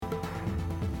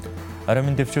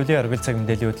Оройн дэвшүүлгийн оргил цаг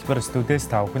мэдээллийн хөтөлбөр студиэс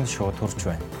та бүхэнд шууд хүрч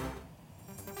байна.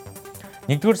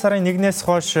 1-р сарын 1-ээс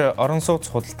хойш орон сууц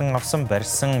худалдан авсан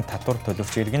барьсан татвар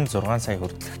төлөвч иргэн 6 сая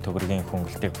хүртэлх төгрөгийн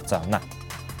хөнгөлөлтийг буцаавна.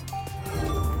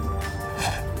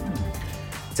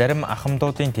 Зарим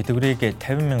ахмадуудын тэтгэврийг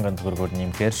 50 мянган төгрөгөөр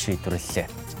нэмэхээр шийдвэрлэлээ.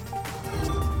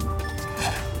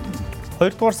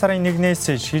 2-р сарын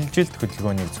 1-ээс шилжилт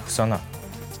хөдөлгөөнийг зогсооно.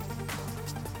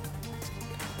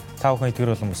 Та бүхэн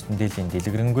эдгээр болон бус мэдээллийн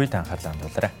дэлгэрэнгүй анхаарлаа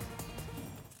хандуулаарай.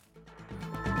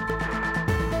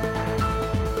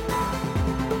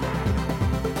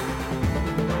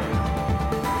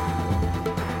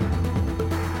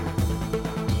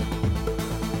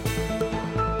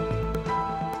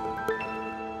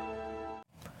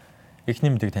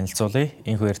 Эхний мэдээг танилцуулъя.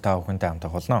 Энэхээр та бүхэнтэй хамт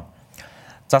болно.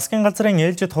 Засгийн газрын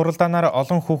ээлжид хуралдаанаар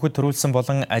олон хүүхэд төрүүлсэн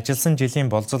болон ажилласан жилийн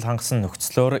болзол хангасан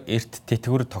нөхцлөөр эрт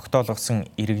тэтгэвэр тогтоолгосон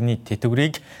иргэний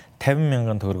тэтгэврийг 50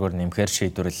 мянган төгрөгөөр нэмэхээр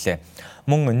шийдвэрлэлээ.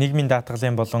 Мөн нийгмийн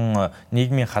даатгалын болон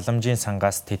нийгмийн халамжийн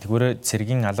сангаас тэтгэвэр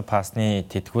цэргийн алба хаасны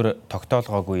тэтгэвэр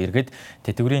тогтоолгоогүй иргэд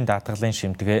тэтгэврийн даатгалын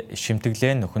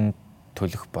шимтгэлээ нөхөн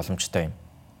төлөх боломжтой юм.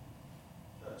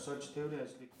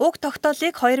 Уг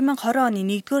тогтоолыг 2020 оны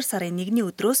 1-р сарын 1-ний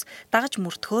өдрөөс дагаж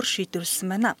мөрдөхөөр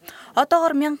шийдвэрлсэн байна.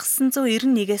 Одоогоор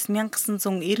 1991-ээс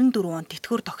 1994 онд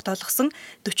тэтгэвэр тогтоолгосон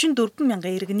 44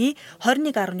 мянган иргэний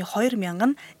 21.2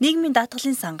 мянган нийгмийн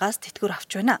даатгалын сангаас тэтгэвэр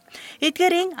авч байна.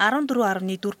 Эдгээрийн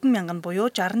 14.4 мянган буюу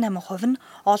 68% нь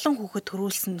олон хүүхэд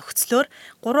төрүүлсэн нөхцлөөр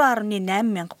 3.8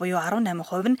 мянга буюу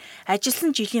 18% нь ажилласан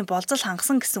жилийн болзол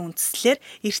хангасан гэсэн үндслээр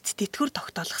эрт тэтгэвэр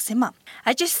тогтоолгосон юм а.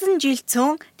 Ажилласан жил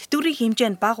цөөн тэтгэврийн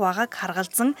хэмжээнд багааг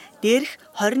харгалзан дээрх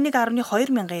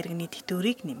 21.2 мянган иргэний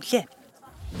тэтгэврийг нэмлээ.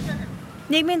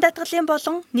 Нийгмийн даатгалын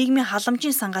болон нийгмийн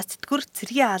халамжийн сангаас тэтгэвэр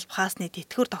цэргийн алба хаасны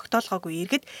тэтгэвэр тогтоолгоогүй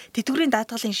иргэд тэтгэврийн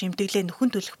даатгалын шимтгэлээ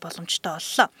нөхөн төлөх боломжтой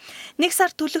боллоо. Нэг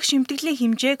сар төлөх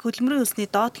шимтгэлийн хэмжээг хөдөлмөрийн үлсний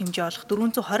доод хэмжээ болох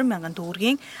 420 мянган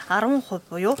төгрөгийн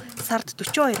 10% буюу сард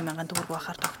 42 мянган төгрөг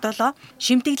байхаар тогтоолоо.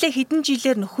 Шимтгэлээ хэдэн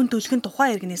жилээр нөхөн төлөх нь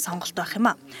тухайн иргэний сонголт байх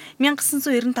юм а.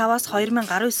 1995-аас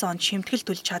 2019 онд шимтгэл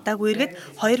төлж чадаагүй иргэд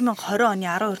 2020 оны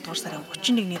 12 дугаар сарын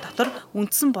 31-ний дотор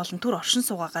үндсэн болон төр оршин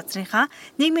суугаа газрынхаа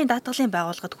нийгмийн даатгалын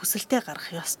байгууллагад хүсэлтээ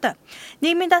гаргах ёстой.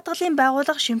 Нийгмийн даатгалын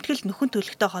байгууллага шимтгэл нөхөн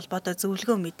төлөхтэй холбоотой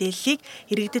зөвлөгөө мэдээллийг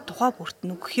иргэдэд тухай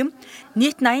бүртэн өгөх юм.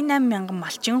 Нийт 88 мянган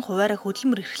малчин хуваарай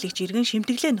хөдөлмөр эрхлэгч иргэн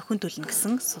шимтгэлээ нөхөн төлнө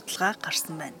гэсэн судалгаа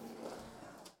гарсан байна.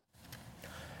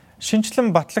 Шинжлэн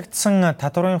батлагдсан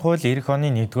татварын хууль эх оны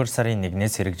 1-р сарын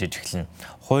 1-ээс хэрэгжиж эхэлнэ.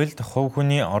 Хуульд хувь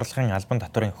хүний орлогын албан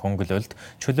татварын хөнгөлөлт,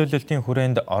 чөлөөлөлтийн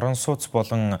хүрээнд орон сууц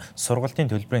болон сургалтын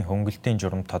төлбөрийн хөнгөлөлтийн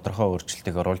журамд тодорхой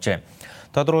өөрчлөлтийг оруулжээ.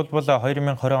 Тодорхойлбол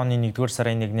 2020 оны 1-р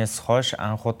сарын 1-ээс хойш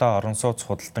анхудаа орон сууц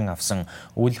худалдан авсан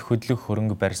үл хөдлөх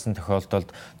хөрөнгө барьсан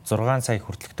тохиолдолд 6 сая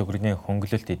хүртэлх төгрөгийн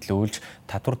хөнгөлөлт эдлүүлж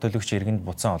татвар төлөгч иргэнд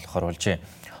буцаан олохоор болжээ.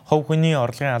 Хувь хүний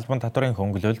орлогын албан татварын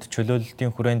хөнгөлөлт,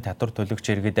 чөлөөлөлтийн хүрээнд татвар төлөгч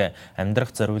иргэд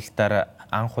амьдрах зориулалтаар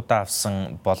анхудаа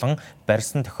авсан болон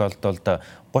барьсан тохиолдолд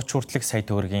 30 хүртэлх сая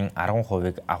төгрөгийн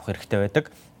 10%-ыг авах хэрэгтэй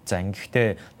байдаг. За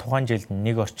ингэхдээ тухайн жилд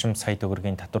 1 орчим сая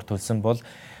төгрөгийн татвар төлсөн бол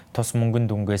тус мөнгөн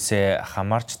дүнгээс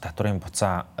хамаарч татварын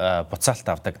буцаалт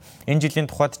авдаг. Энэ жилийн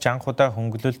тухайд анхудаа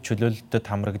хөнгөлөлт чөлөөлөлтөд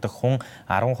хамрагдах хүн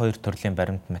 12 төрлийн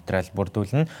баримт материал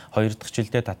бүрдүүлнэ. 2 дахь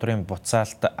жилдээ татварын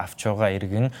буцаалт авч байгаа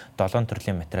иргэн 7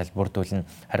 төрлийн материал бүрдүүлнэ.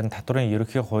 Харин татварын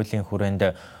ерөнхий хуулийн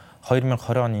хүрээнд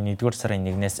 2020 оны 1-р сарын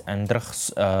 1-ээс амьдрах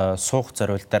суух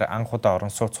зориулалтаар анхудаа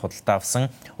орон сууц худалдаа авсан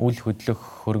үл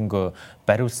хөдлөх хөрөнгө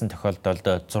бариулсан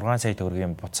тохиолдолд 6 сая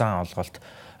төгрөгийн буцаан олголт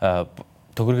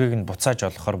төгрөгийг нь буцааж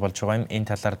олохоор болж байгаа юм.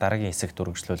 Энэ талаар дараагийн хэсэгт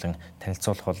үргэлжлүүлэн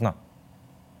танилцуулах болно.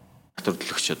 Татвар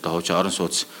төлөгч одоо хууч орон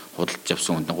сууц худалдаж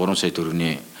авсан хүнд 3 сая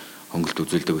төгрөгийн хөнгөлөлт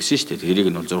үзүүлдэг байсан шүү дээ. Тэрийг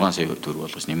нь бол 6 сая төгрөг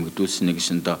болгож нэмэгдүүлсэн.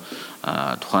 Нэгсэндээ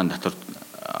тухайн татвар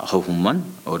хувь хүн маань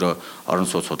өөрөө орон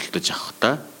сууц худалдаж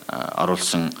авахдаа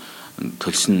оруулсан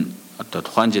төлсөн одоо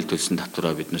тухайн жил төлсөн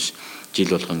татвараа биднес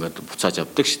жил болго ингээд буцааж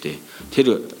авдаг шүү дээ. Тэр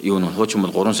юу нь хуучин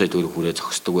бол 3 сая төгрөг хүрээ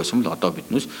зогсдог байсан бол одоо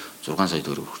биднес 6 сая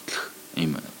төгрөг хүртэлх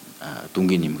ийм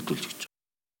дүнгийн нэмэгдүүлж гэж.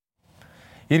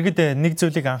 Иргэд нэг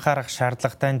зүйлийг анхаарах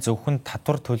шаардлагатай нь зөвхөн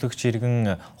татвар төлөгч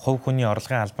иргэн хувь хүний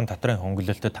орлогын албан татварын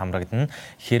хөнгөлөлтөд хамрагдана.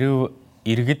 Хэрэв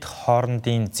иргэд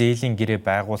хоорондын зээлийн гэрээ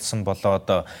байгуулсан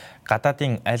болоод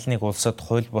гадаадын аль нэг улсад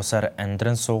хууль бусаар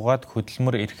амьдран суугаад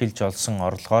хөдөлмөр эрхэлж олсон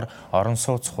орлогоор орон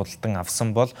сууц худалдан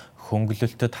авсан бол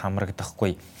хөнгөлөлтөд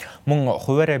хамрагдахгүй. Мөн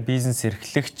хуваарай бизнес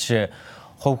эрхлэгч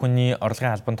Хувь хүний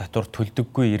орлогын албан татвар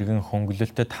төлдөггүй иргэн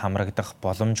хөнгөлөлтөд хамрагдах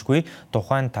боломжгүй.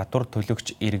 Тухайн татвар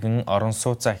төлөгч иргэн орон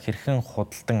сууцаа хэрхэн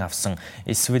худалдан авсан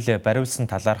эсвэл бариулсан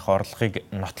талаарх орлогыг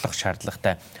нотлох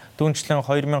шаардлагатай. Түүнчлэн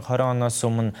 2020 оноос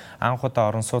өмнө анх удаа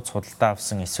орон сууц худалдаа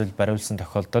авсан эсвэл бариулсан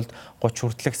тохиолдолд 30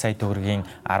 хүртэлх сая төгрөгийн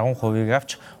 10%-ийг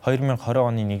авч 2020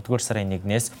 оны 1-р сарын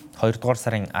 1-ээс 2-р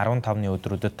сарын 15-ны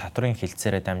өдрүүдэд татварын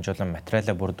хэлтсээрээ дамжуулан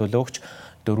материалаа бүрдүүлэн өгч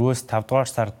 4-өөс 5-р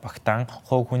сард багтаан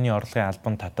хувь хүний орлогын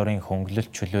албан татварын хөнгөлөлт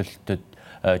чөлөөлөлтөд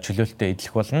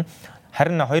эдлэх болно.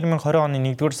 Харин 2020 оны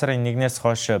 1-р сарын 1-ээс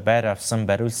хойш байр авсан,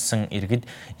 бариулсан иргэд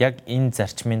яг энэ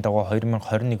зарчмын дагуу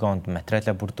 2021 онд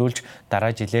материалаа бүрдүүлж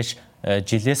дараа жилээс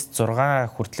 6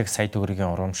 хүртэлх сая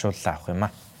төгрөгийн урамшуулал авах юм а.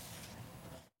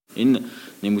 Энэ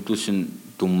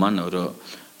нэмэгдүүлсэн дүн маань өөрөө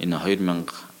энэ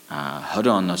 2020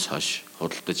 оноос хойш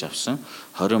худалдаж авсан,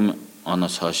 20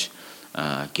 оноос хойш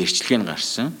гэрчлэгийн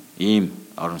гарсан ийм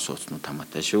орон сууцнууд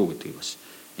хамаатай шүү гэдгийг бас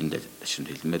энд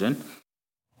ашигт хэлмээр байна.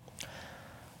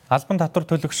 Албан татвар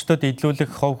төлөгчдөд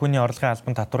идлүүлэх хувь хүний орлогын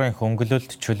албан татварын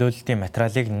хөнгөлөлт чөлөөлөлтийн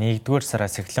материалыг 1-р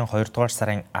сараас эхлэн 2-р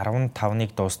сарын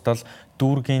 15-ныг дуустал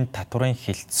дүүргийн татварын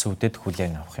хэлтсүүдэд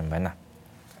хүлээн авах юм байна.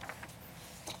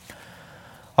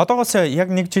 Одоогоос яг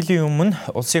 1 жилийн өмнө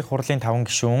Улсын их хурлын 5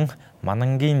 гишүүн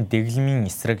Манангийн дэглэмийн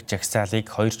эсрэг жагсаалыг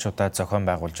 2 удаа зохион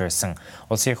байгуулж байсан.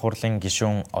 Улсын их хурлын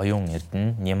гишүүн Оюун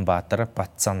Эрдэнэ, Нямбаатар,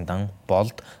 Батцандан,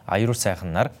 Болд, Аюур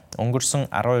сайхан нар өнгөрсөн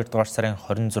 12-р сарын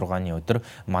 26-ны өдөр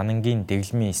Манангийн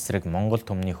дэглэмийн эсрэг Монгол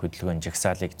түмний хөдөлгөөний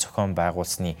жагсаалыг зохион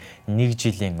байгуулсны 1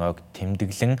 жилийн ойг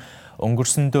тэмдэглэн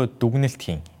өнгөрсөндөө дүгнэлт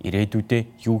хийн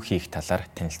ирээдүйдээ юу хийх талаар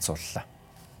танилцууллаа.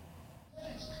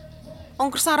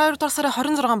 Өнгөрсөн 12-р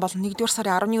сарын 26 болон 1-р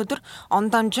сарын 10-ны өдөр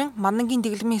он дамжин Манангийн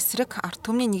дэглэмийн эсрэг ард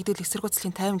түмний нэгдэл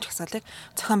эсэргүүцлийн 50 жагсаалыг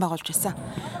зохион байгуулж байсан.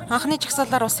 Анхны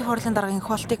жагсаалаар улсын хурлын дарга энх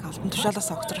болтыг албан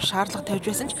тушаалаас огцрох шаардлага тавьж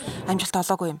байсан ч амжилт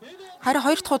олоогүй юм. Харин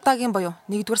 2 дахь удаагийн буюу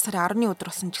 1-р сарын 10-ны өдөр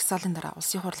болсон жагсаалын дараа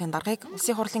улсын хурлын даргаыг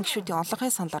улсын хурлын гишүүдийн олонхын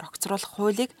саналаар огцруулах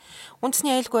хуулийг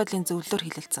үндэсний аюулгүй байдлын зөвлөлөөр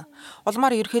хэлэлцэн.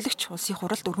 Улмаар ерөнхийлөгч улсын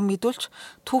хурлд өргөн мэдүүлж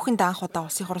түүхэнд анх удаа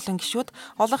улсын хурлын гишүүд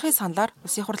олонхын саналаар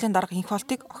улсын хурлын дарга энх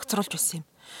болтыг огцруулж байсан юм.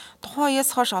 Тухайн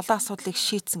үеэс хойш олон асуудлыг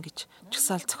шийдсэн гэж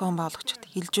жагсаал зохион байгуулагчид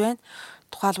хэлж байна.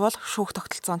 Тухайлбал шүүх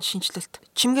тогтолцоонд шинжилэлт,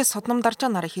 чимгээс содном даржаа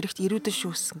нарыг хэрэгт ирүүдэн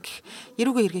шүүсэн гэх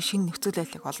эрүүгээ эргээ шинэ нөхцөл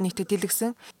байдлыг олон нийтэд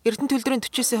дэлгэсэн, Эрдэнэ төлдрийн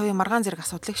 49% маргаан зэрэг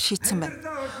асуудлыг шийдсэн байна.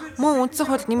 Мөн үндсэн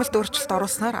хуульд нэмэлт өөрчлөлт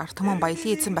оруулснаар ард түмэн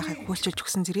баялгийн эзэн байхыг хуульчилж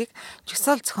өгсөн зэргийг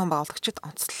жагсаал зохион байгуулагчид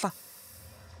онцлолоо.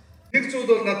 Нэг зүйл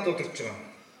бол надад удирж байгаа.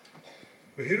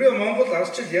 Хэрвээ Монгол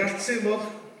арчил яалтсан бол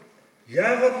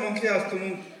яагаад Монголын ард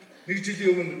түмэн 1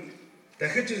 жилийн өмнө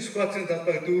дахиж энэ ситуацийн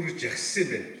талбайг дүүргэж жагссан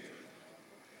бэ?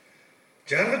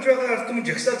 Жаргаж байгаа ард түмэн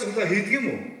жагсаа цуглаа хийдэг юм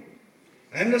уу?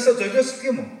 Амнасаа золиосдог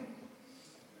юм уу?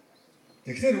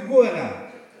 Тэгэхээр үгүй байна.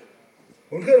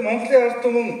 Үнэхээр Монголын ард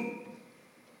түмэн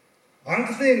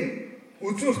анхлын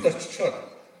үзүүрт очичоод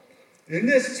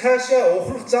энэс цаашаа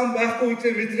ухрах зам байхгүй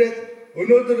үедээ мэдрээд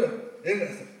өнөөдөр энэ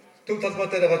төв талбай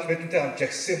дээр гаж бидэнтэй хамт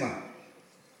жагссан юм аа.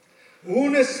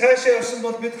 Үүнээс цаашаа явсан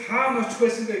бол бид хаана очих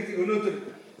байсан бэ гэдгийг өнөөдөр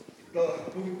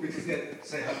бүгд биднээ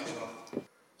сайн харж байгаа.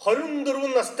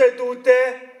 24 настай дүүдээ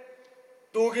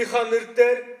дүүгийнхаа нэр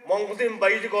дээр Монголын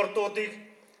баялаг ордуудыг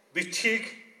бичгийг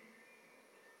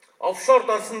офшор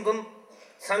дансанд нь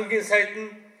сангийн сайд нь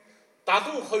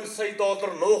 $72 сая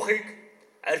нуухыг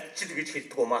ардчил гэж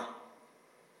хэлдэг юм аа.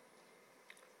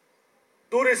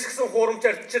 Дүүрээс гисэн хуурамч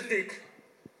ардчилыг,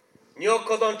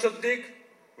 неоколоничлалыг,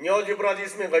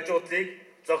 неолиберализмын гажуудлыг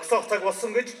зогсоох цаг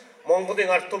болсон гэж Монголын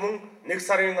ард түмэн 1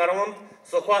 сарын 10-нд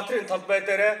Сүхбаатарын талбай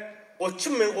дээр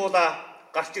 30 мянгуула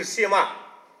гарч ирсэн юм аа.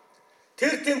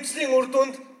 Тэр тэмцлийн үр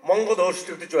дүнд Монгол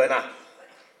өөрчлөгдөж байна.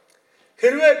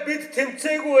 Хэрвээ бид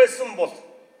тэмцээгүй байсан бол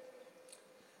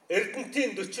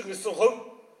Эрдэнэтийн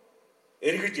 49%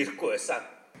 эргэж ирэхгүй байсан.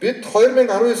 Бид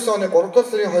 2019 оны 3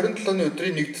 сарын 27-ны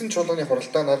өдрийн нэгдсэн чуулганы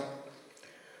хуралдаанаар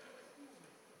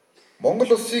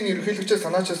Монгол улсын ерөнхийлөгчөөс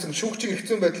санаачилсан шүүгчийн эрх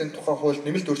зүйн байдлын тухай хуульд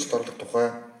нэмэлт өөрчлөлт оруулах тухай,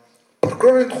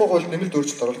 прокурорын тухай хуульд нэмэлт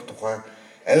өөрчлөлт оруулах тухай,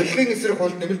 авилгын эсрэг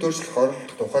хуульд нэмэлт өөрчлөлт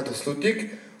оруулах тухай төслүүдийг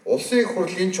улсын их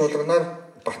хурлын чуулганаар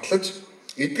батлаж,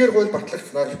 эдгээр хууль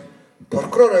батлагдсанаар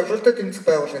прокурор авилгалтай тэмцэх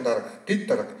байгууллагын дарга, дэд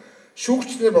дарга,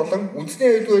 шүүгчнэр болон үндэсний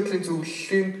аюулгүй байдлын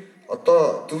зөвлөлийн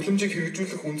зөвлөмжийг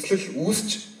хэрэгжүүлэх үндэслэл үүсч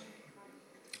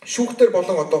шүүхтэр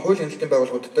болон хууль хяналтын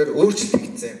байгууллагууд дээр өөрчлөлт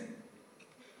хийгдсэн.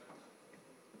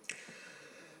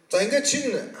 За ингээд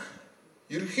шинэ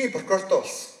ерөнхий прокуратор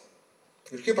болсон.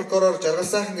 Ерөнхий прокурор Жаргал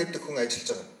сайхан гэдэг хүн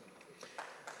ажиллаж байгаа.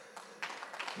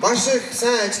 Маш их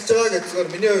сайн ажиллаж байгаа гэж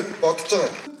зүгээр миний хувьд бодож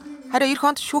байгаа. Харин эх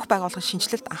онд шүүх байгууллагын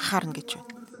шинжилэлд анхаарна гэж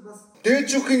байна. Дээд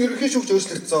шүүхийн ерөнхий шүүгч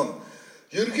өөрчлөгдсөн.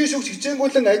 Ерөнхий шүүгч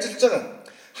хичээнгүйлэн ажиллаж байгаа.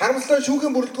 Харамслан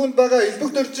шүүхийн бүрэлдэхүүнд байгаа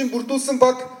элбэг дөржийн бүрдүүлсэн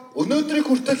баг өнөөдрийг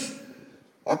хүртэл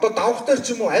одоо давхтар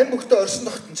ч юм уу ам бөхтө оршин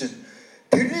тогтсон чинь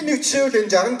тэрний нэг жишээ бол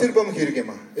энэ 60 тэрбум хэрэг юм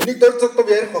аа. Энийг дөрцөгдөв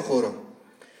ярих бах өөрөө.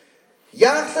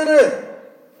 Яаглаараа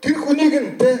тэр хүнийг нь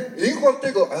энх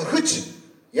болтыг орхиж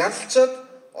ялчаад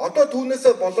одоо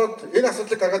түүнээсээ болоод энэ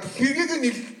асуудлыг гаргаад хэргийг нь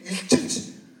илчилж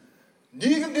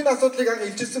нийгэмд энэ асуудлыг анх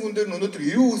илчилсэн хүн дээр нь өнөөдөр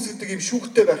эрүү үүсгдэг юм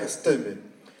шүүхтэй байх ёстой юм бэ.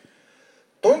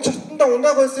 Дунд шатанда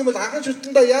унаа байсан юм бол анхан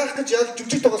шатанда яах гэж ялж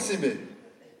жүжиг тоглосон юм бэ.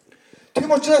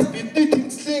 Тийм учраас бидний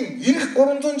тэмцлийн ирэх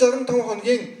 365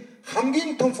 хоногийн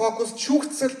хамгийн том фокус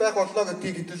шүүгцэл байх болно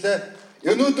гэдгийг хэдүүлээ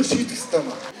өнөөдөр шийдэх ёстой юм.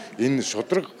 Энэ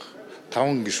шудраг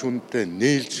 5 гишүүнтэй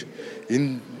нээлж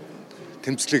энэ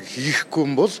тэмцлийг хийхгүй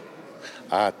юм бол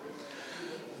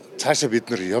цаашаа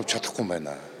бид нар явж чадахгүй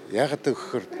байна. Яагаад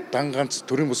гэвэл дан ганц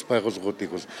төрийн бус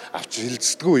байгууллагуудыг бол авч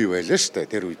хилцдэггүй юу байлаа шүү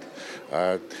дээ тэр үед.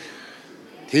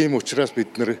 Тийм учраас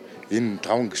бид нар энэ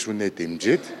 5 гишүүнээ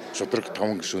дэмжиж шудраг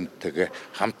 5 гишүүнтэйгээ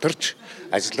хамтарч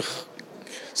ажиллах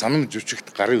санамж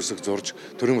жүжигт гарын үсэг зурж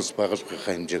төрийн бус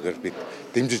байгууллагынхаа хэмжээгээр бид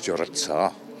дэмжиж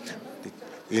оролцсон.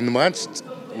 Энэ маань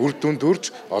үр дүнд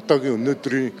хүрч одоогийн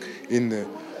өнөөдрийн энэ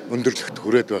өндөрлөгт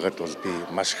хүрээд байгаад бол би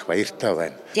маш их баяртай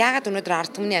байна. Яагаад өнөөдөр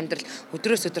ард түмний амьдрал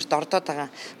өдрөөс өдөрт ордоод байгаа.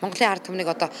 Монголын ард түмнийг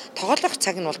одоо тоглох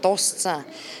цаг нь бол дууссан.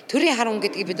 Төрийн хар хүн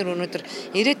гэдгийг бид нар өнөөдөр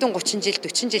ирээдүйн 30 жил,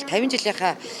 40 жил, 50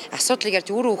 жилийнхаа асуудлыг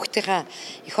ярьж өөрөө хүүхдийнхаа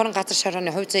эх орон газар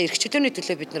шорооны хувь заяа эрх чөлөөний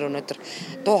төлөө бид нар өнөөдөр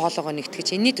дуу хоолойгоо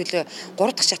нэгтгэж энэний төлөө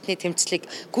 3 дахь шатны тэмцлийг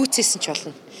гүйцээсэн ч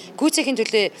болно. Гүйцээхийн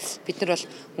төлөө бид нар бол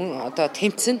одоо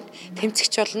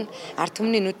тэмцэгч болно. Ард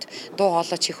түмний нүд дуу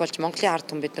хоолой чих болж Монголын ард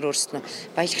түмэн бид нар өөрсдөө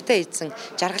баялагтай эзэн,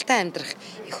 жаргалтай амьдрах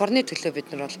эх орны төлөө бид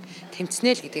нар бол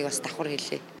тэмцэнэ л гэдгийг бас давхар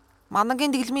хэлье.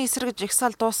 Манангийн дэглэмийн эсрэг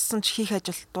жигсаал дууссан ч хийх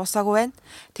ажил дуусаагүй байна.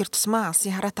 Тэр тусмаа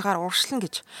алсын хараатаагаар урагшлан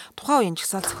гэж тухайн үеийн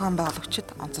жигсаал зохион байгуулагчид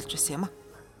онцолж байсан юм а.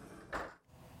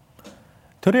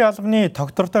 Төрийн албаны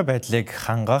тогтвортой байдлыг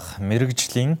хангах,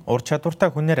 мэрэгжлийн ур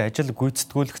чадвартай хүнээр ажил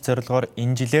гүйцэтгүүлэх зорилгоор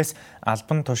энэ жилээс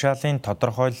албан тушаалын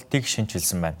тодорхойлолтыг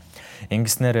шинжилсэн байна.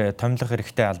 Ингэснээр томилох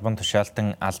эрхтэй албан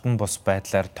тушаалтан албан бус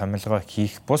байдлаар томилгоо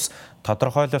хийх бус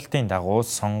тодорхойлолтын дагуу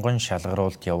сонгон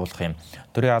шалгаруулалт явуулах юм.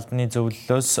 Төрийн албаны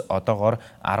зөвлөлөөс одоогоор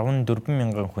 14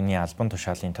 мянган хүний албан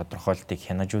тушаалын тодорхойлолтыг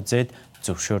хянаж үзээд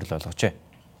зөвшөөрөл олгожээ.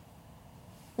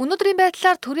 Өнөөдрийн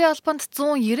байдлаар төрийн албанд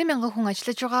 190 мянган хүн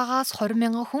ажиллаж байгаагаас 20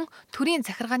 мянган хүн төрийн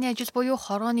захиргааны ажил буюу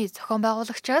хорооны зохион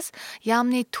байгуулагчаас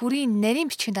яамны төрийн нарийн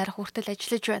бичгийн дарах хүртэл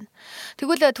ажиллаж байна.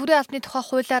 Тэгвэл төрийн албаны тухай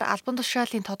хуулиар албан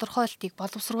тушаалын тодорхойлолтыг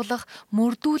боловсруулах,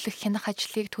 мөрдүүлэх хянах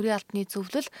ажлыг төрийн албаны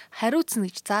зөвлөл хариуцна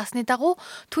гэж заасны дагуу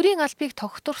төрийн албыг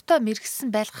тогтвортой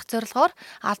мэргэжсэн байлгах зорилгоор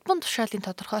албан тушаалын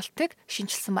тодорхойлолтыг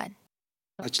шинжилсэн байна.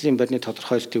 Ажлын байрны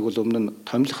тодорхойлолтыг бол өмнө нь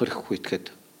томилох эрхгүй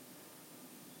гэхэд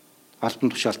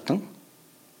албан тушаалтан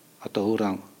одоо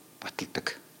өөрөө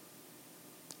баталдаг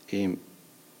ийм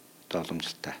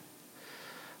боломжтой.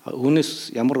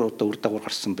 Үүнээс ямар одоо үр дагавар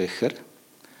гарсан бэ гэхээр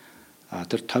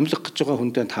тэр томилох гэж байгаа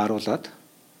хүндээ тааруулаад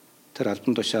тэр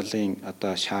албан тушаалын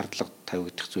одоо шаардлага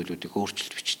тавигдах зүйлүүдийг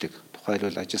өөрчилж бичдэг.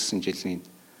 Тухайлбал ажилласан жилийн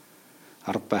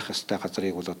 10 байх ёстой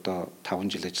газрыг бол одоо 5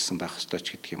 жил ажилласан байх ёстой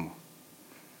ч гэдэг юм уу.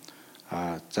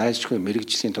 Зайлшгүй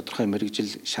мэрэгжлийн тодорхой мэрэгжил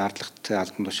шаардлагатай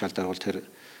албан тушаалдаар бол тэр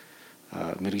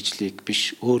мэрэгжлийг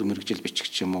биш өөр мэрэгжил бичих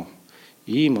ч юм уу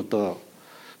ийм одоо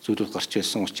зүйлүүд гарч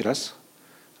ирсэн учраас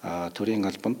төрийн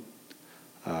албанд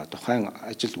тухайн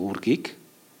ажил үүргийг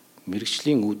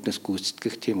мэрэгжлийн үүднээс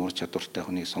гүйцэтгэх тийм ур чадвартай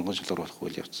хүнийг сонгон шалгаруулах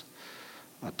үйл явц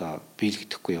одоо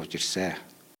биелэгдэхгүй явж ирсэн.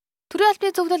 Төрийн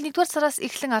албаны зөвлөл 1-р сараас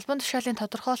эхлэн албан тушаалын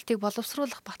тодорхойлолтыг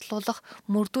боловсруулах, батлуулах,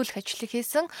 мөрдүүлэх ажлыг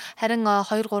хийсэн. Харин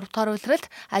 2-3 дахь улиралд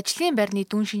ажлын байрны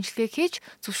дүн шинжилгээ хийж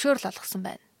зөвшөөрөл олгосон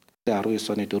байна. 19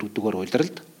 оны 4-р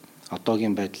улиралд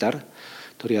одоогийн байдлаар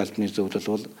төрийн албаны зөвлөл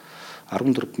бол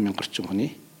 14 мянган орчим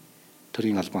хүний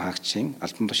төрийн албан хаагчийн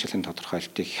албан тушаалын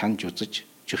тодорхойлолтыг хянж үзэж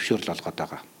зөвшөөрөл олгоод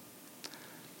байгаа.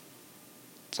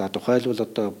 За тухайлбал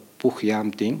одоо бүх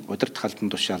яамдын удирдах албан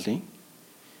тушаалын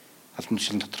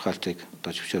тодорхойлолтыг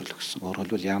одоо зөвшөөрөл өгсөн. Өөрөөр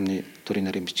хэлбэл яамны төрийн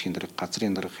нарийн бичгийн дарга,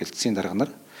 газрын дарга, хэлтсийн дарга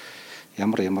нар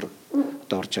ямар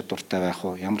одоо ур чадвартай байх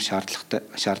уу, ямар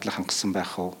шаардлага хангасан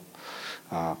байх уу,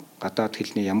 гадаад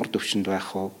хэлний ямар төвшөнд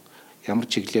байх уу, ямар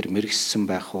чиглэлээр мэргэжсэн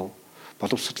байх уу,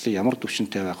 боловсролын ямар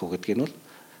төвшөнтэй байх уу гэдгийг нь бол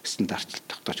стандартлалт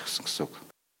тогтоож өгсөн гэсэн үг.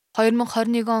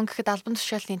 2021 он гэхэд албан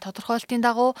тушаалын тодорхойлолтын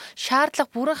дагуу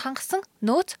шаардлага бүрэн хангасан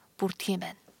нөөц бүрдэх юм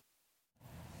байна.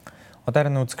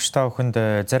 Удаарын үзэгч та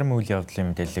бүхэнд зарим үйл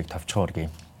явдлын мэдээллийг товчхон хүргэе.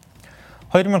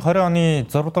 2020 оны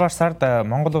 6 дугаар сард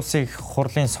Монгол Улсын их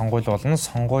хурлын сонгуул болон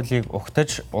сонгуулийг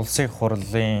угтаж улсын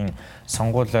хурлын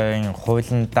сонгуулийн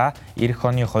хуулиндаа эх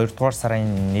оны 2 дугаар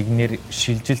сарын 1-ээр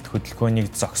шилжилт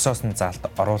хөдөлгөөнийг зогсоосон заалт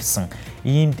оруулсан.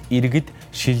 Иймд иргэд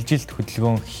шилжилт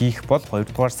хөдөлгөөн хийх бол 2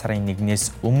 дугаар сарын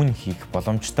 1-ээс өмнө хийх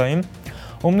боломжтой юм.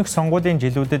 Өмнөх сонгуулийн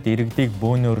жилүүдэд иргэдийг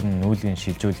бөөнөр нь нүүлгэн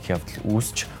шилжүүлэх явдал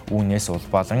үүсч, үүнээс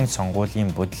улбалан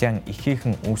сонгуулийн бодлон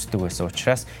ихээхэн үүсдэг байсан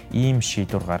учраас ийм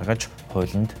шийдвэр гаргаж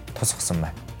хуулинд тосгосон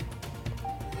байна.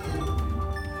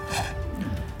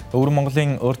 Өвөр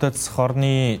Монголын өөртөө засах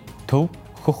орны төв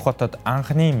Хөх хотод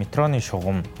анхны метроны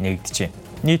шугам нэгджээ.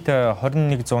 Нийт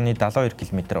 2172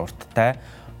 км урттай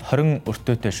 20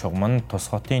 өртөөтэй шугам нь тус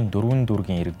хотын 4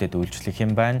 дүүргийн иргэдэд үйлчлэх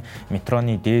юм байна.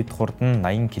 Метроны дээд хурд нь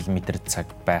 80 км/цаг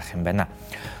байх юм байна.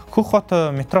 Хөх хот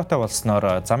метротой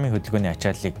болсноор замын хөдөлгөөний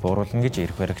ачааллыг бууруулна гэж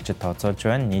эрх баригчид тооцоолж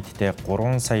байна. Нийтдээ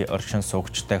 3 сая оршин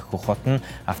суугчтай Хөх хот нь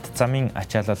автозамын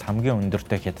ачаалал хамгийн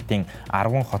өндөртэй хятадын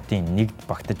 10 хотын нэгд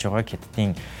багтаж байгааг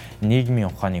хятадын нийгмийн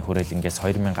ухааны хүрээлэнгээс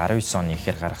 2019 оны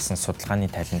ихэр гаргасан судалгааны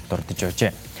тайланд дурдж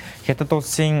байжээ. Хятад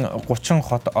улсын 30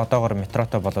 хот одоогоор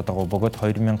метротой болоод байгаа бөгөөд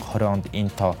 2020 онд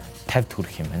энэ тоо 50-д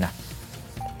хүрэх юм байна.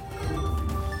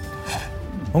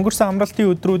 Өнгөрсөн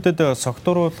амралтын өдрүүдэд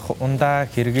согтууруулах ундаа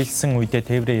хэрэгжилсэн үедээ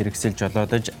тээврээ эргэсэл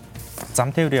жолоодож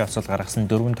зам тээврийн осол гаргасан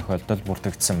 4 тохиолдол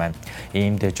бүртгэгдсэн байна.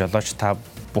 Иймд жолооч та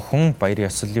бүхэн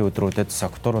баяр ёслолын өдрүүдэд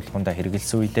согтууруулахундаа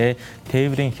хэрэгжилсэн үедээ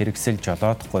тээврийн хэрэгсэл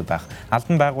жолоодохгүй байх.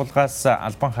 Албан байгууллагаас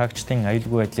албан хаагчдын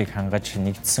аюулгүй байдлыг хангаж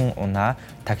нэгдсэн унаа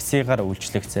таксигаар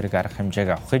үйлчлэх зэрэг арга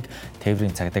хэмжээг авахыг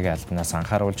тээврийн цагдаагийн албанаас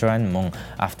анхааруулж байна. Мөн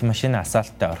автомашин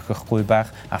асаалттай орхихгүй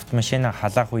байх, автомашин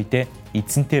халаах үедээ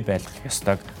эзэнтэй байлгах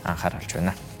ёстойг анхааруулж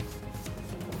байна.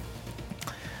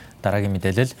 Дараагийн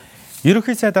мэдээлэл.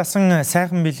 Ерөнхий сайд асан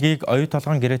сайхан билгийг оюу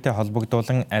толгойн гэрээтэй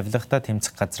холбогдуулан авилгата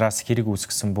тэмцэх газраас хэрэг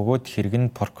үүсгэсэн бөгөөд хэрэг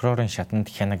нь прокурорын шатанд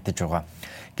хянагдаж байгаа.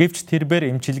 Гэвч тэрээр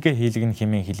эмчилгээ хийлгэн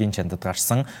хэмээн хөлийн чандад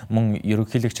гарсан мөн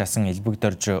ерөнхийлөгч асан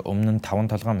элбэгдэрж өмнө нь 5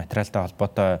 толгой материалтай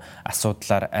холбоотой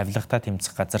асуудлаар авилгата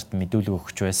тэмцэх газарт мэдүүлэг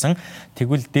өгч байсан.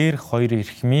 Тэгвэл дээрх хоёр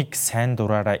эрхмийг сайн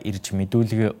дураараа ирж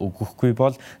мэдүүлгээ өгөхгүй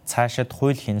бол цаашид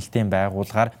хууль хяналтын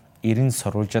байгууллагаар эрен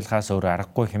сурвалжлахаас өөр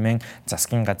аргагүй хэмээн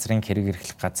засгийн газрын хэрэг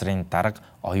эрхлэх газрын дарга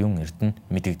оюун эрдэнэ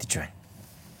мэдэгдэж байна.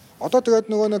 Одоо тэгээд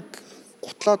нөгөө нэг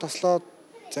гутлаа тослоод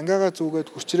зангаагаа зүгээд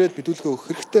хүчрээд мэдүүлгээ өгөх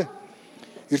хэрэгтэй.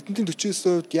 Эрдэнтийн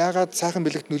 49%-д яагаад сайхан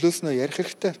бэлэгт нөлөөснөө ярих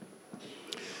хэрэгтэй.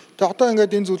 Тэгээд одоо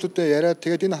ингээд энэ зүйлүүдэд яриад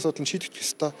тэгээд энэ асуудал нь шийдэгдэх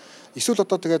ёстой. Эсвэл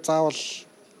одоо тэгээд заавал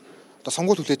одоо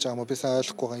сонгуул хүлээж байгаа юм уу би сайн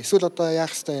ойлгохгүй байгаа. Эсвэл одоо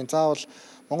яах ёстой юм заавал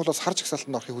Монгол улс харж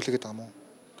ихсалтанд орохыг хүлээгээд байгаа юм уу?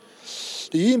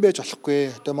 Ийм байж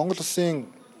болохгүй. Тэгээ Монгол улсын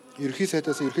ерөнхий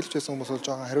сайдаас ерөнхийлж байсан хүмүүс болж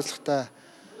байгаа хариуцлагатай.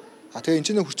 Тэгээ энэ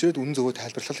чинь хүчрээд үнэн зөвөө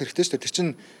тайлбарлах хэрэгтэй шүү дээ. Тэр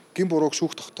чинь гин бурууг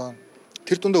шүүх тогтооно.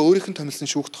 Тэр дундаа өөрийнх нь томилсон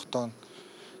шүүх тогтооно.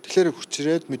 Тэгэхээр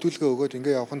хүчрээд мэдүүлгээ өгөөд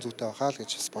ингэ явах нь зүйтэй байхаа л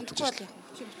гэж бодож байна.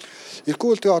 Ирэхгүй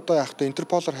бол тэгээ одоо яах вэ?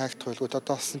 Интерполоор хайгдах байлгүй.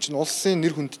 Одоо болсон чинь улсын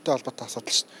нэр хүндтэй холбоотой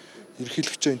асуудал шүү дээ.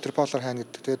 Ерөнхийлөгчөө интерполоор хайна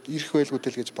гэдэг. Тэгээд ирэх байлгүй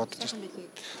гэж бодож байна.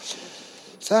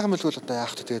 Сайхан билгүүл одоо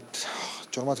яах вэ? Тэгээд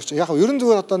журмаа зөвч. Яг ерөн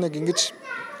зүгээр одоо нэг ингэж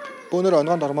бөөнөр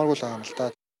онгонд ормооргүй л байгаа юм л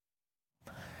да.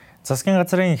 Засгийн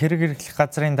газрын хэрэг эрхлэх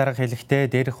газрын дарга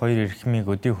хэлэхдээ дээрх хоёр эрхмийг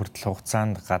өдий хүртэл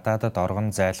хугацаанд гадаадад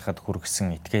оргон зайлахад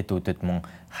хүргэсэн этгээдүүдэд мөн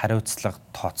хариуцлага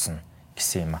тооцно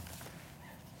гэсэн юм а.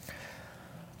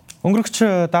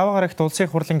 Өнгөрөгч даваа гарагт улсын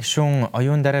хурлын гишүүн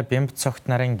оюун дараа Бямб цогт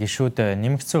нарын гишүүд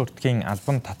нэмэгдсэн өртгийн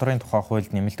албан татврын тухай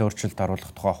хуульд нэмэлт өөрчлөлт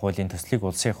оруулах тухай хуулийн төслийг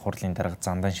улсын хурлын дарга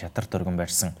зандан шатар дөргөн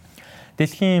барьсан.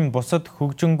 Дэлхийн бусад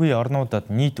хөгжингүй орнуудад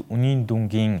нийт үнийн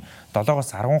дүнгийн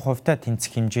 7-10%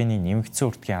 тэнцэх хэмжээний нэмэгдсэн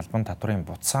өртгийн албан татврын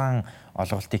буцаан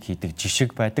олголтыг хийдэг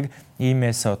жишг байдаг.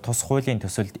 Иймээс тус хуулийн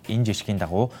төсөлд энэ жишгийн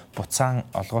дагуу буцаан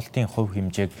олголтын хувь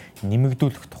хэмжээг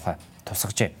нэмэгдүүлэх тухай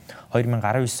тусгажээ.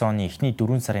 2019 оны эхний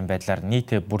 4 сарын байдлаар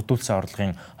нийт бүрдүүлсэн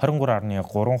орлогын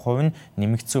 23.3% нь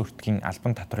нэмэгдсэн өртгийн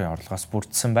албан татврын орлогоос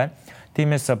бүрдсэн байна.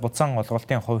 Тиймээс буцаан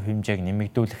олголтын хувь хэмжээг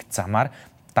нэмэгдүүлэх замаар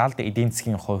далд эдийн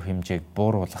засгийн хувь хэмжээг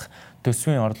бууруулах,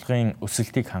 төсвийн орлогын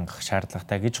өсөлтийг хангах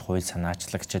шаардлагатай гэж хууль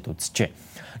санаачлагчид үзжээ.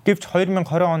 Гэвч 2020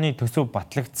 оны төсөв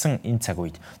батлагдсан энэ цаг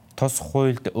үед тус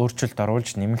хуульд өөрчлөлт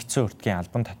оруулж нэмэгдсэн өртгийн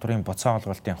албан татврын буцаан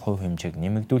олголтын хувь хэмжээг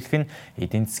нэмэгдүүлэх нь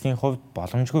эдийн засгийн хувьд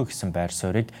боломжгүй гэсэн байр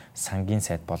суурийг сангийн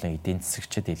сайд болон эдийн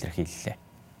засагчид илэрхийллээ.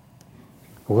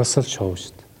 Угаасаа л шоу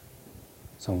шүү дээ.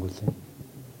 Сонгуулийн.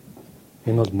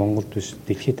 Энэ бол Монголд биш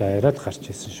дэлхийд аваад гарч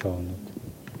ирсэн шоунууд.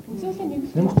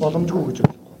 Нэмэх боломжгүй гэж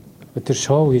бодлоо. Тэр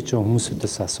шоу хийж байгаа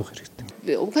хүмүүсээс асуух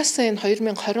хэрэгтэй. Угаасаа энэ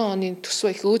 2020 оны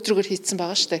төсвөө их өөдрөгөр хийцэн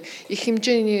байгаа шүү дээ. Их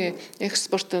хэмжээний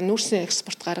экспорт, нүүрсийн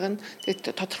экспорт гаргана.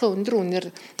 Тэгээд тодорхой өндөр үнээр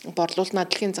борлуулна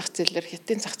дэлхийн зах зээлээр,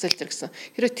 хятадын зах зээл дээр гэсэн.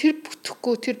 Хэрэв тэр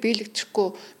бүтэхгүй, тэр биелэгдэхгүй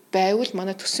байвал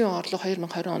манай төсвийн орлого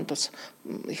 2020 онд бас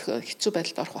их хэцүү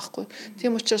байдалд орох байхгүй.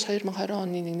 Тийм учраас 2020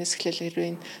 оны 1-ээс эхлээл хэрвээ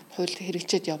энэ хууль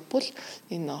хэрэгжээд явбал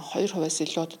энэ 2%-аас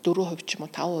илүү 4% ч юм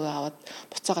уу 5% аваад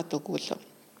буцаагаад өгвөл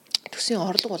төсвийн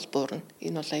орлого бол буурна.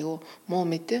 Энэ бол аюу муу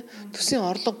мэдээ. Төсвийн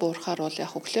орлого буурахаар бол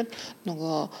яг үгээр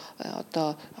нөгөө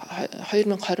одоо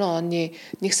 2020 оны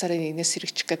 1 сарын 1-ээс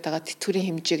хэрэгжих гээд байгаа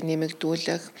тэтгэврийн хэмжээг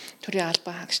нэмэгдүүлэх, төрийн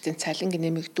албан хаагчдын цалинг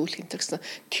нэмэгдүүлэх гэсэн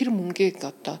тэр мөнгийг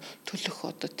одоо төлөх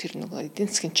одоо тэр нөгөө эдийн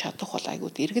засгийн чадах бол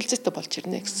аюу эргэлзээтэй болж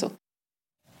ирнэ гэсэн.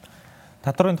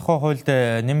 Татварын тухай хуульд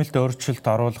нэмэлт өөрчлөлт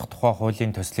оруулах тухай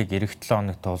хуулийн төслийг эх 7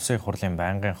 хоногт улсын хурлын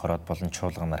байнгын хороод болон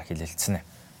чуулганаар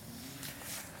хэлэлцэнэ.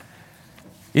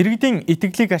 Иргэдийн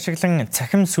итгэлийг ашиглан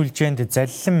цахим сүлжээнд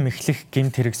заллин мэхлэх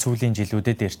гэмт хэрэг сүүлийн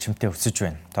жилүүдэд эрчимтэй өсөж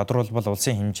байна. Тодорхойлбол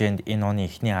улсын хэмжээнд энэ оны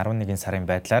эхний 11 сарын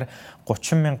байдлаар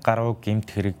 30 мянга гаруй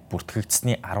гэмт хэрэг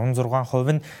бүртгэгдсэний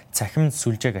 16% нь цахим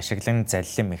сүлжээг ашиглан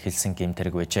заллин мэхэлсэн гэмт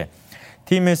хэрэг байжээ.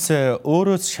 Тиймээс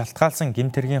өөрөөс шалтгаалсан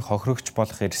гэмт хэргийн хохирогч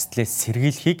болох эрсдлээс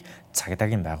сэргийлэхийг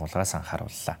цагдаагийн байгууллагаас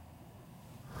анхаарууллаа.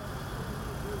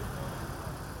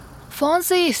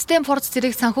 Фонси Стэнфорд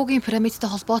зэрэг санхүүгийн пирамидтай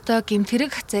холбоотой гэмт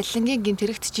хэрэг заллингийн гэмт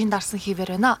хэрэгт жин дарсан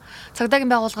хിവэр байна. Цагдаагийн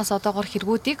байгууллагаас одоогоор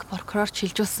хэрэгүүдийг прокурор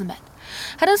шилжүүлсэн байна.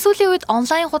 Харин сүүлийн үед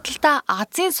онлайн худалдаа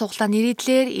Азийн суглаа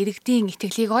нэрийдлэр иргэдийн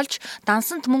итгэлийг олж,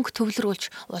 дансанд мөнгө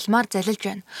төвлөрүүлж, улмаар залилж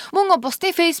байна. Мөн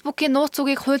бусдын фейсбુકийн нууц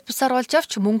үгийг хууль бусаар олж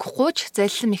авч мөнгө гуйж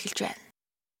заллин эхэлж байна.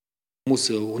 Хүмүүс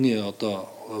хүний одоо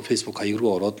фейсбુક хаяг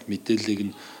руу ороод мэдээллийг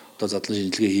нь одоо задлан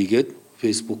шинжилгээ хийгээд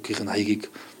фейсбુકийн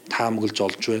хаягийг таамаглаж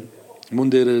олж байна. Мөн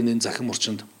дээр энэ захим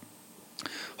орчинд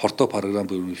хортой програм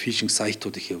буюу фишинг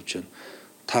сайтууд их явж байна.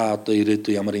 Та одоо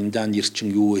ирээдүйн ямар индан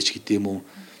эрчин юу вэ гэдэг юм уу?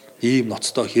 Ийм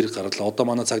ноцтой хэрэг гарлаа. Одоо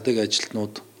манай цагдаагийн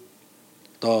ажилтнууд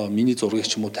одоо миний зургийг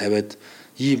ч юм уу тавиад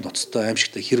ийм ноцтой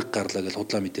аимшигтай хэрэг гарлаа гэж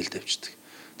худлаа мэдээлэл тавьчихдаг.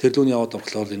 Тэр дүүний яваад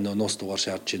орохлоор энэ нуус дугаар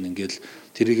шаардж ийн ингээл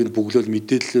тэрийг нь бөглөөл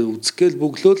мэдээлэл үзгээл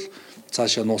бөглөөл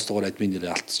цаашаа нуус дугаар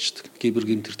админэрээ алдчихдаг. Кибер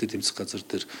гэмтэртэй тэмцэх газар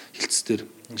дээр хилцээр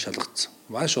шалгацсан.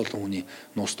 Маш олон хүний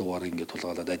нуус дугаарыг ингээд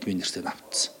тулгаалаад админэртэй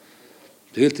авцсан.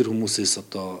 Тэгэл тэр хүмүүсээс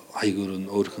одоо хаягаар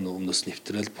нь өөрөх нь өмнөөс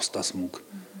нэвтрээл бусдаас мөнгө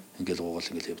ингээд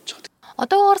гуйгаал ингээд явж байгаа.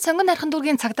 Одоогоор сонгон нархан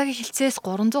дүүргийн цагдаагийн хилцээс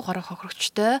 300 гаруй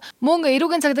хохирогчтой, мөн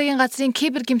эрүүгийн цагдаагийн газрын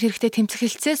кибер гэмт хэрэгтэй тэмцэх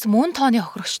хилцээс мөн тооны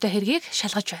хохирогчтой хэргийг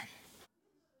шалгаж байна.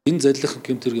 Энэ заллих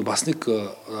гэмт хэргийн бас нэг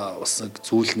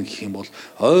зүйл нь гэх юм бол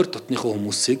ойр дотныхоо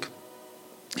хүмүүсийг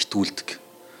итгүүлдэг.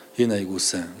 Энэ айгуу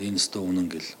сайн, энэ өстө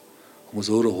үнэн гэл хүмүүс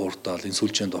өөрөө хууртаал энэ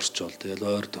сүлжээнд орчоол. Тэгэл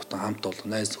ойр дотн хамт олон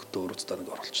найз нөхдөд урууцдаар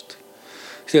ингэ оролцдог.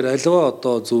 Тэгэхээр альва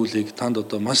одоо зүйлийг танд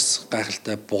одоо маш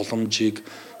гайхалтай боломжийг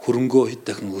хөрөнгөө хэд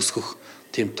дахин өсгөх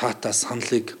тийм таатай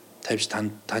саналыг тавьж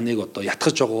таныг одоо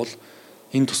ятгах байгаа бол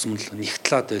энэ тусмал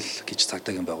нэгтлаад л гэж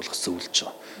цагдаагийн байгууллага зөвлөж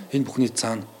байгаа. Энэ бүхний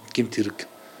цаана гэмт хэрэг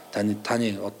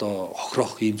таны одоо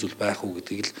хохирох ийм зүйл байх уу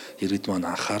гэдгийг л иргэд маань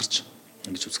анхаарч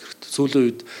ингэж үзэх хэрэгтэй. Сүүлийн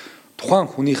үед тухайн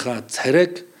хүнийхээ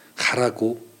царайг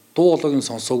хараагүй, дуу хоолойг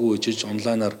сонсоогүй ээжж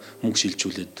онлайнаар мөнгө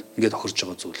шилжүүлээд ингээд тохирж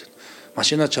байгаа зүйл.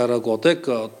 Машина чараагүй одоо яг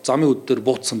замын үд дээр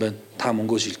буутсан байна. Та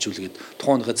мөнгөө шилжүүлгээд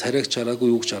тухайныхаа царайг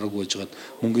чараагүй, юуг чараагүй байжгаад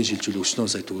мөнгөний шилжүүлээ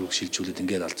 9 сая төгрөг шилжүүлээд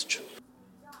ингээд алдчих.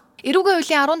 Эрүүгийн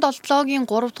хуулийн 17-гийн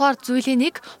 3 дугаар зүйлийн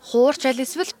нэг хуурч аль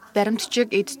эсвэл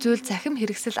баримтчиг эд зүйл захим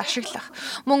хэрэгсэл ашиглах.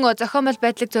 Мөн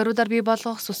зохиомжтой байдлыг зориудаар бий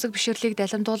болгох, сүсэг бишрлийг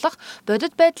далимдуулах,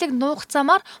 бодит байдлыг нуугах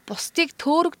замаар бусдыг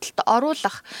төөрөгдөлд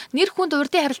оруулах, нэр хүнд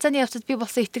урдын харилцааны явцад бий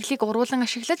болсон итгэлийг уруулан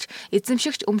ашиглаж,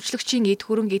 эзэмшигч өмчлөгчийн эд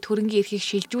хөрөнгийн эрхийг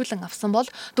шилжүүлэн авсан бол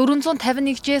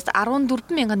 451-ээс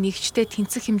 14 мянган нэгжтэй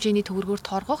тэнцэх хэмжээний төгрөгөөр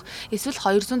торгох, эсвэл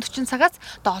 240 цагаас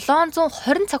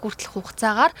 720 цаг хүртэлх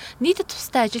хугацаагаар нийтэд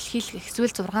тустай ажил хийх, эсвэл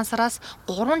 6 сараас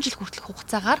 3 жил хүртэлх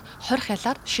хугацаагаар хорих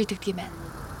ялаар шийдэгдэг юм байна.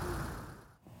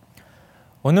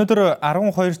 Өнөөдөр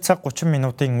 12 цаг 30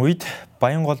 минутын үед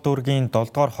Баянгол дүүргийн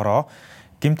 7 дугаар хороо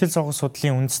гэмтэл зогс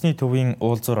судлалын үндэсний төвийн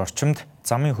уулзуур орчимд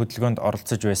замын хөдөлгөөнд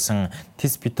оролцож байсан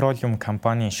Тис петролиум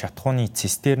компанийн шатхууны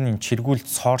цистернийн чиргүүлт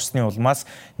соорсны улмаас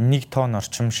 1 тонн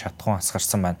орчим шатхуун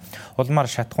асгарсан байна. Улмаар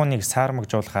шатхууныг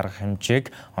саармагжуулах арга хэмжээг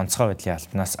онцгой байдлын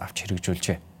албанаас авч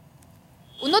хэрэгжүүлжээ.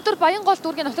 Өнөөдөр Баянгол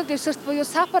дүүргийн нутаг дэвсгэрт буюу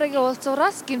Сапарагийн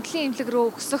уулзуураас гэмтлийн эмнэлэг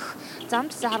рүү өгсөх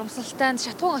замд харамсалтай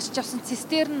шатхуун очиж авсан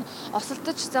цистерн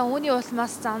осолдож, үүний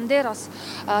улмаас зам дээр бас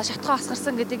шатхуун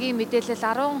асгарсан гэдгийг мэдээлэл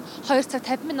 12 цаг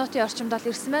 50 минутын орчимд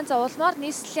ирсэн байна. Улмаар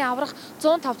нийслэлийн аврах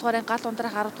 105 дугаарын гал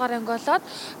ундрах 10 дугаар ангиолоод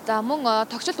мөн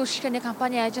тогтчил үйлчлэгээний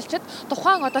компанийн ажилчид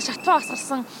тухайн шатхуун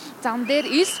асгарсан зам дээр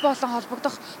элс болон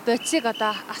холбогдох бодисыг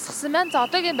асгасан байна.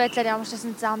 Одоогийн байдлаар ямар ч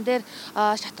байсан зам дээр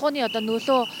шатхууны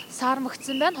нөлөө саармагц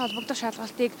хэлсэн байна. Холбогдох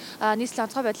шалгалтыг нийслэлийн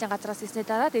онцгой байдлын газраас хийсний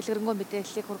дараа дэлгэрэнгүй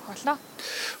мэдээллийг хүргэх болно.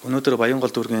 Өнөөдөр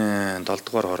Баянгол дүүргийн 7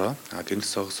 дугаар хороо гэмтэл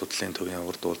согс судлалын төвийн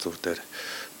урд уулзуур дээр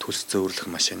төлс зөөвөрлөх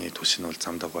машины түшин бол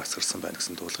замдаа басгарсан байна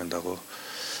гэсэн дуулгын дагуу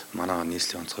манай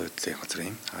нийслэлийн онцгой байдлын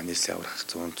газрын нийслэлийн аврах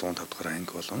 105 дугаар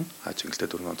анги болон Жингэлтэй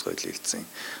дүүргийн онцгой байдлын хэлтсийн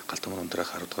Галтмар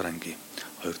ундрах 10 дугаар ангийн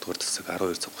 2 дугаар засаг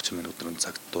 12 цаг 30 минутын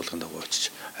цагт дуулгын дагуу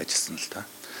очиж ажилласан л та.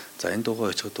 За энэ дугуй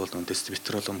очиход бол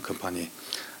Дистрибьюторолом компани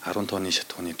 10 тонны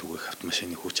шатхууны түгээх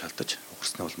автомашины хүч алдаж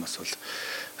ухарсны улмаас бол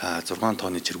 6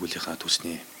 тонны чиргүүлийнхаа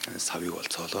түвшний савыг бол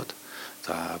цоолоод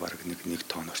за бараг 1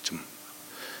 тонн орчим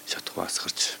шатхуу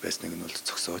асгарч байсныг нь бол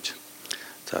зогсоож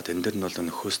за тэн дээр нь бол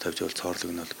нөхөөс тавьж бол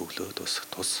цоорлог нь бол бөглөө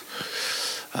тус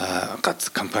гац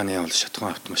компани бол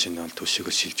шатхуун автомашины бол түвшийг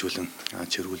шилжүүлэн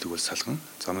чиргүүлэг бол салган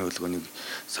замын хөдөлгөөнийг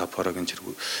сапараг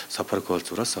бол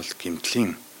зураас бол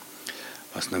гэмтлийн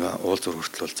бас нэг уулзуур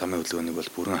хүртэл бол замын хөдөлгөөнийг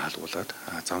бол бүрэн халгуулад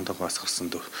замдаа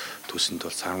басгарсан түвшинд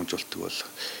бол саарамжуултыг бол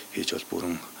хийж бол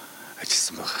бүрэн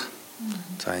ажилласан байна.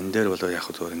 За энэ дээр бол яг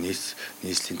зөвөр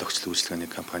нийслэлийн тогтчлог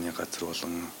үйлчилгээний компани газар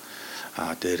болон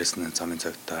дээрээс нь замын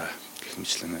цагтаа гэх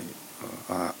мэтлэн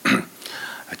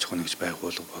аж ахуй нэгж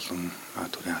байгууллага болон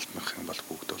төрийн албанхын бол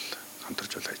бүгд бол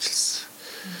хамтарч бол ажилласан.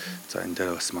 За энэ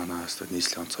дээр бас манай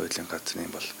нийслэлийн онцгой байдлын газрын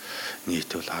бол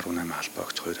нийт бол 18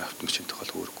 албаагч 2 автомашинтай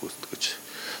бол үүрэг гүйцэтгэж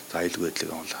за аюулгүй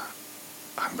байдлыг бол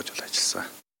хангаж бол ажилласан.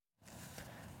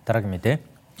 Дараагийн мэдээ.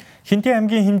 Хинтээ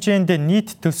аймгийн хэмжээнд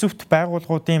нийт төсөвт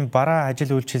байгууллагуудын бараа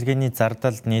ажил үйлчилгээний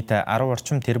зардалд нийт 10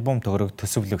 орчим тэрбум төгрөг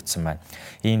төсөвлөгдсөн байна.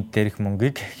 Ийм дээрх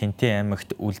мөнгийг Хинтээ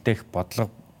аймагт үлдээх бодлого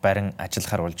барин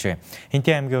ажиллахаар болжээ.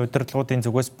 Хинтээ аймгийн удирдлагуудын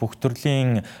зүгээс бүх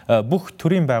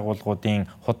төрлийн байгууллагуудын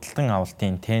худалдан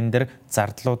авалтын тендер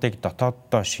зардлуудыг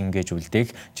дотооддоо шингээж үлдээх,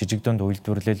 жижиг дунд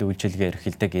үйлдвэрлэл үйлчилгээ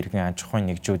эрхэлдэг иргэн аж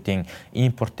ахуйн нэгжүүдийн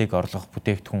импортыг орлох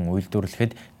бүтээгдэхүүн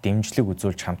үйлдвэрлэхэд дэмжлэг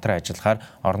үзүүлж хамтран ажиллахаар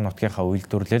орон нутгийнхаа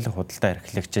үйлдвэрлэл худалдаа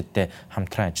эрхлэгчидтэй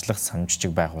хамтран ажиллах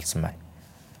санамжчиг байгуулсан байна.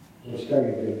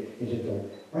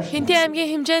 Хинтээ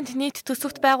аймгийн хэмжээнд нийт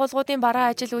төсөвт байгууллагуудын бараа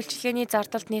ажил үйлчилгээний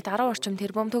зардалд нийт 10 орчим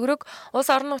тэрбум төгрөг,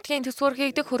 улс орон нутгийн төсвөр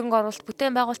хийгдэх хөрөнгө оруулалт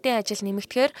бүтээн байгуулалтын ажил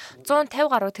нэмэгдэхээр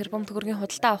 150 гаруй тэрбум төгрөгийн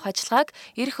худалдаа авах ажиллагааг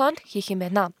эх онд хийх юм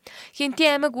байна.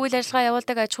 Хинтээ аймаг үйл ажиллагаа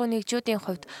явуулдаг аж ахуйн нэгжүүдийн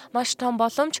хувьд маш том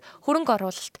боломж хөрөнгө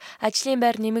оруулалт, ажлын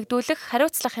байр нэмэгдүүлэх,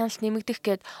 хариуцлах хяналт нэмэгдэх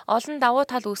гэд олон давуу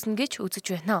тал үүснэ гэж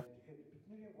үзэж байна.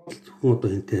 Зөвхөн одоо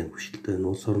Хинтээ аймаг хүчтэй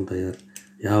улс орон даяар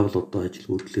яавал одоо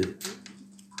ажил үйлдэлээ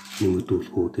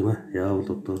нэмэгдүүлэх үү тийм ээ. Яавал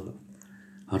одоо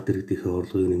ард иргэдийнхээ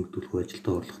орлогыг нэмэгдүүлэх үү,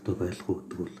 ажилдаа орлоготой байх уу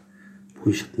гэдэг бол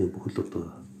бүхэн шатны бүхэл одоо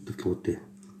удирдлагуудын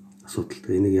асуудал.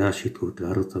 Энийг яаж шийдэх үү гэдэг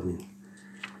арга замын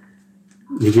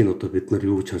нэг нь одоо бид нар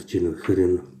юу гэж харж байна вэ гэхээр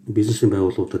энэ бизнесийн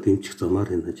байгууллагуудад дэмжих замаар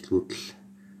энэ ажил үйлдэл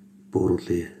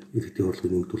бууруулъя, иргэдийн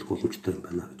орлогыг нэмэгдүүлэх боломжтой юм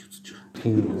байна гэж үзэж байгаа.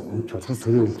 Тийм чулуун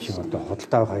төрийн үйлчийн одоо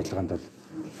худалдаа авах ажиллагаанд бол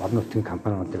орон нутгийн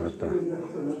компаниудыг одоо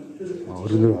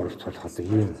өргөнөөр оролцуулах одоо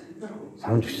ийм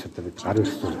санамж өгч одоо бид гар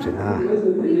ирж сурж байна.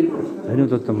 Энэ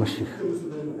бол одоо маш их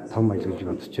том ажил гэж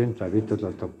бодож байна. За бид бол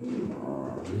одоо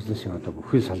бизнесийн одоо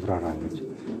бүхэл салбараараа ингэж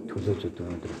төлөөж одоо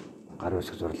өнөөдөр гар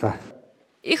үсгэж сурлаа.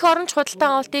 Эх оронч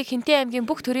худалдан авалтыг Хинтээ аймгийн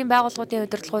бүх төрлийн байгууллагуудын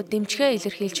удирдлагууд дэмжихээ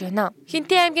илэрхийлж байна.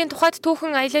 Хинтээ аймгийн тухайд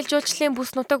түүхэн аялал жуулчлалын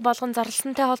бүс нутаг болгон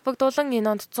зарлалтантай холбогдуулан энэ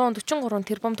онд 143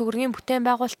 тэрбум төгрөгийн бүтээн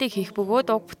байгуулалтыг хийх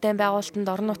бөгөөд уг бүтээн байгуулалтанд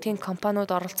орон нутгийн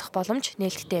компаниуд оролцох боломж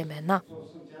нээлттэй байна.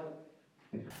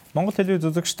 Монгол телевиз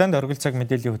үзэгчдэнд оргил цаг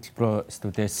мэдээллийн хөтөлбөрөөр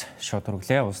студиэс шууд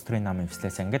хүргэлээ. Улс төрийн намын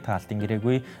эвслээс ангид таалтын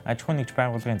гэрээгүй аж ахуйн нэгж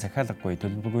байгууллагын захиалгагүй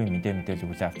төлбөргүй мэдээлэл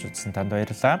хүлээн авч үзсэн танд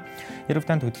баярлалаа. Хэрв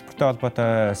танд хөтөлбөртэй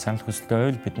холбоотой санал хүсэлтэй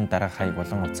байвал бидэнд дараах хаяг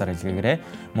болон утсаар илгээгээрэй.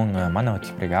 Мөн манай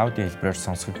хөтөлбөрийг аудио хэлбэрээр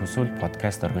сонсох хүсвэл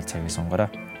подкаст оргил цагийг сонгоорой.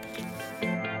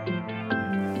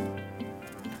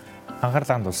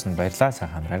 Анхаарлаа хандуулсанд баярлалаа.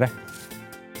 Сайн хамраарай.